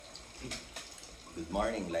Good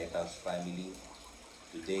morning, Lighthouse family.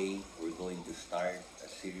 Today, we're going to start a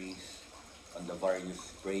series on the various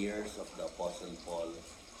prayers of the Apostle Paul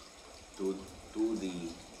to, to the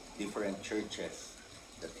different churches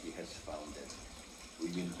that he has founded. We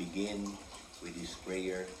will begin with his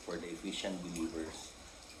prayer for the Ephesian believers.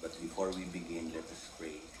 But before we begin, let us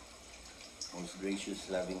pray. Most gracious,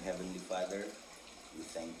 loving Heavenly Father, we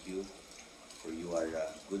thank you for you are a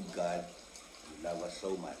good God. You love us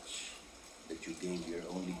so much that you gave your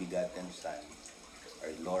only begotten Son,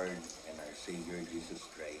 our Lord and our Savior Jesus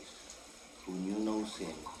Christ, who knew no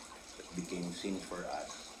sin but became sin for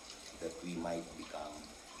us, that we might become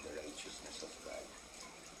the righteousness of God.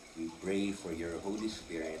 We pray for your Holy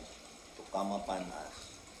Spirit to come upon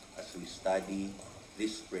us as we study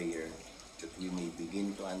this prayer, that we may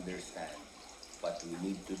begin to understand what we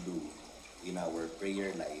need to do in our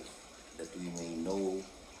prayer life, that we may know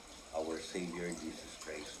our Savior Jesus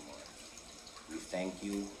Christ more. We thank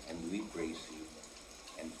you and we praise you,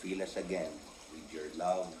 and fill us again with your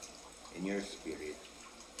love and your Spirit.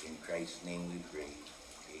 In Christ's name we pray.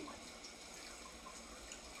 Amen.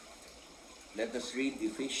 Let us read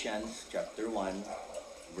Ephesians chapter 1,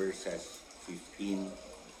 verses 15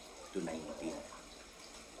 to 19.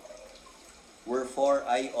 Wherefore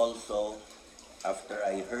I also, after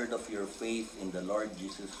I heard of your faith in the Lord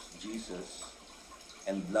Jesus,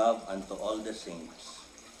 and love unto all the saints,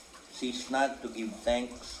 cease not to give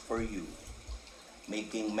thanks for you,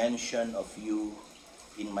 making mention of you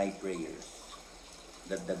in my prayers,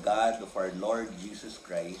 that the God of our Lord Jesus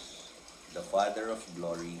Christ, the Father of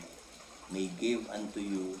glory, may give unto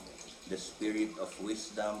you the spirit of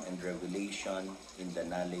wisdom and revelation in the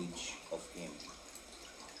knowledge of him,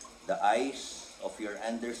 the eyes of your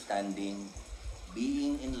understanding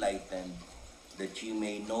being enlightened, that ye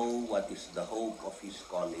may know what is the hope of his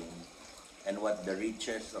calling, and what the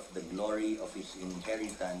riches of the glory of his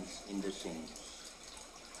inheritance in the saints,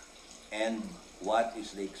 and what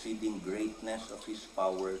is the exceeding greatness of his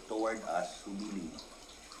power toward us who believe,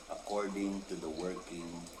 according to the working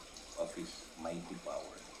of his mighty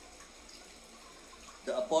power.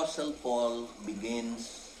 The Apostle Paul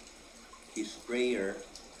begins his prayer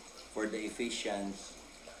for the Ephesians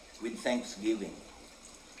with thanksgiving.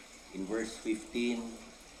 In verse 15,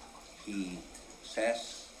 he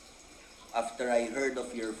says, after I heard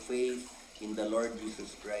of your faith in the Lord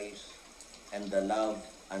Jesus Christ and the love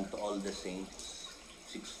unto all the saints.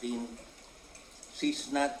 16,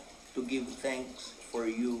 cease not to give thanks for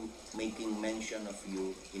you, making mention of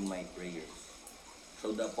you in my prayers.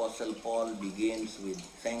 So the Apostle Paul begins with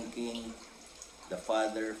thanking the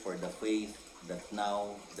Father for the faith that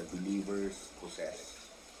now the believers possess,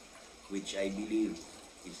 which I believe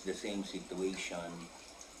is the same situation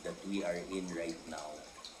that we are in right now.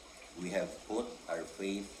 We have put our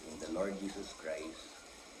faith in the Lord Jesus Christ,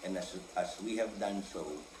 and as we have done so,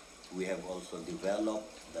 we have also developed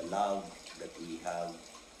the love that we have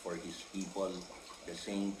for his people, the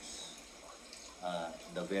saints,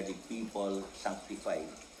 the very people sanctified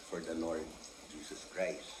for the Lord Jesus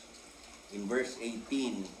Christ. In verse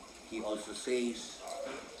 18, he also says,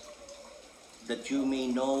 that you may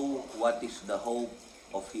know what is the hope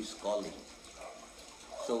of his calling.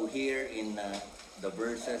 So here in the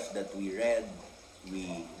verses that we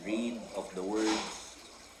read of the words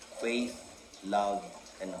faith, love,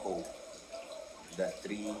 and hope, the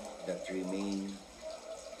three that remain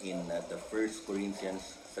in the 1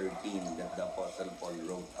 Corinthians 13 that the Apostle Paul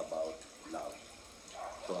wrote about love.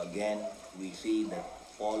 So again, we see that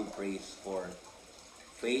Paul prays for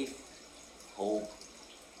faith, hope,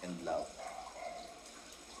 and love.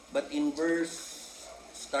 But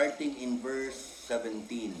starting in verse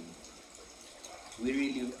 17,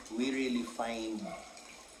 we really find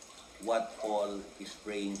what Paul is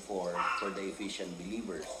praying for the Ephesian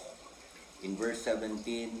believers. In verse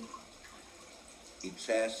 17, it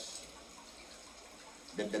says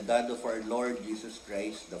that the God of our Lord Jesus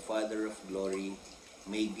Christ, the Father of glory,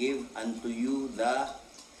 may give unto you the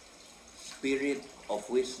spirit of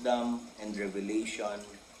wisdom and revelation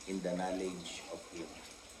in the knowledge of him.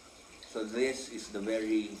 So this is the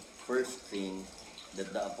very first thing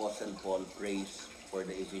that the Apostle Paul prays for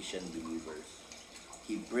the Ephesian believers.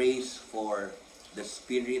 He prays for the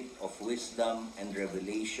spirit of wisdom and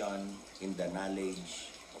revelation in the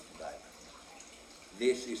knowledge of God.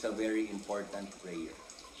 This is a very important prayer.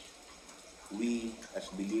 We, as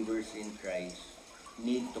believers in Christ,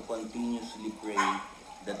 need to continuously pray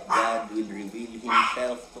that God will reveal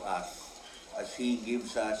himself to us as he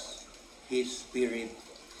gives us his spirit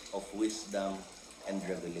of wisdom and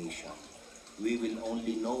revelation. We will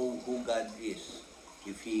only know who God is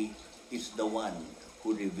if he is the one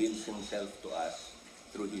who reveals himself to us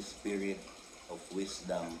through his spirit of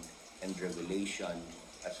wisdom and revelation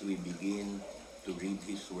as we begin to read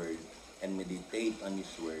his word and meditate on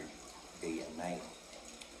his word day and night.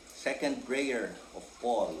 Second prayer of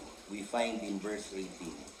Paul we find in verse 18.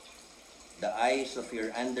 The eyes of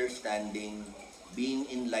your understanding being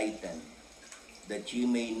enlightened, that ye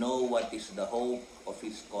may know what is the hope of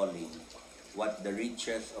his calling, what the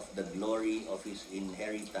riches of the glory of his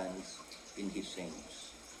inheritance in his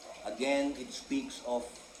saints. Again, it speaks of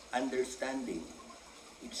understanding.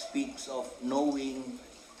 It speaks of knowing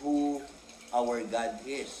who our God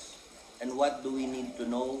is. And what do we need to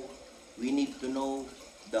know? We need to know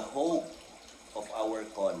the hope of our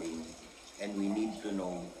calling, and we need to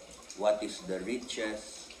know what is the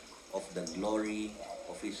riches of the glory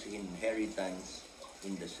of his inheritance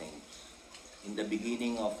in the saints. In the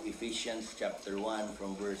beginning of Ephesians chapter 1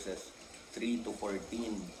 from verses 3 to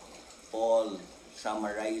 14, Paul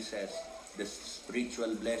summarizes the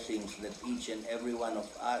spiritual blessings that each and every one of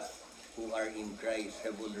us who are in Christ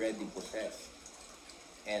have already possessed.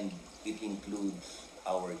 And it includes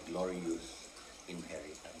our glorious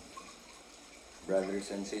inheritance.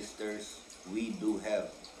 Brothers and sisters, we do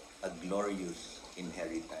have a glorious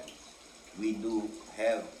inheritance. We do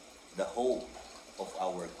have the hope of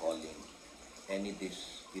our calling. And it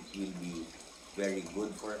will be very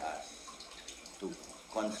good for us to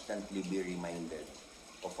constantly be reminded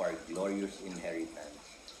of our glorious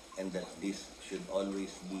inheritance, and that this should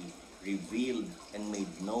always be revealed and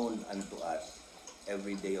made known unto us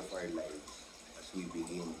every day of our lives as we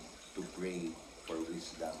begin to pray for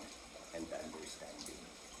wisdom and understanding.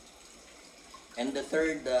 And the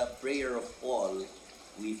third prayer of Paul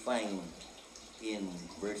we find in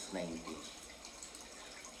verse 19.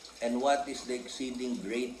 And what is the exceeding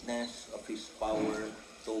greatness of his power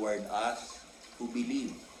toward us who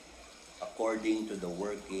believe, according to the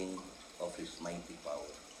working of his mighty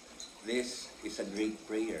power? This is a great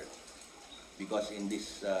prayer, because in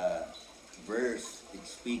this verse, it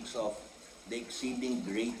speaks of the exceeding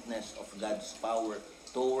greatness of God's power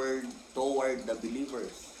toward the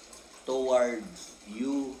believers, towards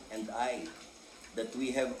you and I, that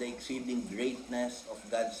we have the exceeding greatness of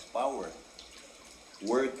God's power,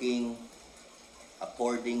 working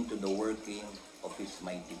according to the working of his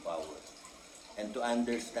mighty power. And to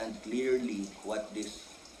understand clearly what this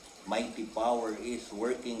mighty power is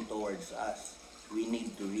working towards us, we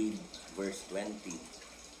need to read verse 20,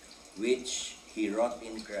 which he wrought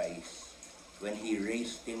in Christ when he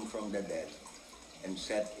raised him from the dead and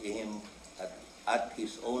set him at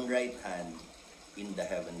his own right hand in the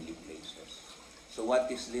heavenly places. So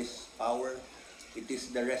what is this power? It is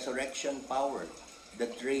the resurrection power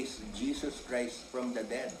that raised Jesus Christ from the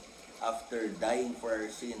dead after dying for our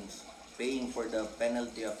sins, paying for the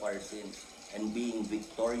penalty of our sins, and being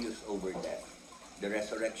victorious over death. The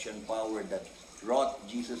resurrection power that brought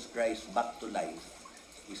Jesus Christ back to life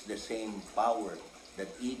is the same power that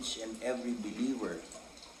each and every believer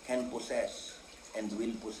can possess and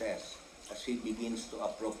will possess as he begins to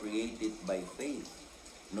appropriate it by faith,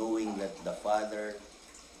 knowing that the Father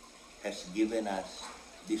has given us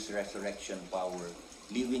this resurrection power,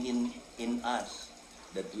 living in us,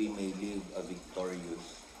 that we may live a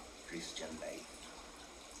victorious Christian life.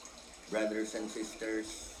 Brothers and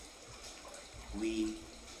sisters, we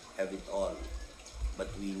have it all, but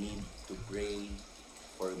we need to pray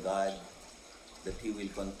for God that he will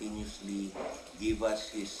continuously give us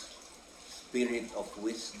his spirit of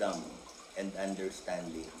wisdom and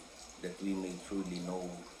understanding, that we may truly know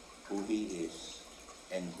who he is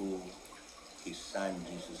and who his Son,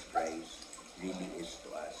 Jesus Christ, really is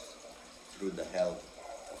to us, through the help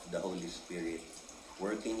of the Holy Spirit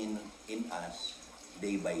working in us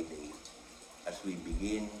day by day as we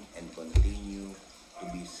begin and continue to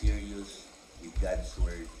be serious with God's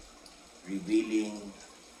Word, revealing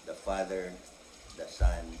the Father, the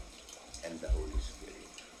Son, and the Holy Spirit.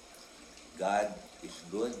 God is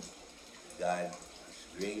good. God is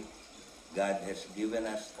great. God has given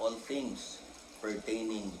us all things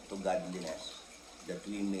pertaining to godliness, that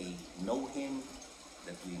we may know him,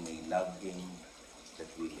 that we may love him, that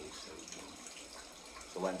we may serve him.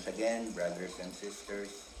 So once again, brothers and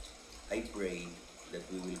sisters, I pray that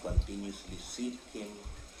we will continuously seek him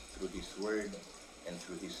through his word and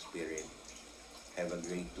through his spirit. Have a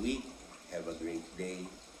great week. Have a great day.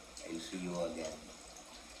 I'll see you again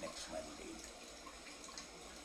next Monday.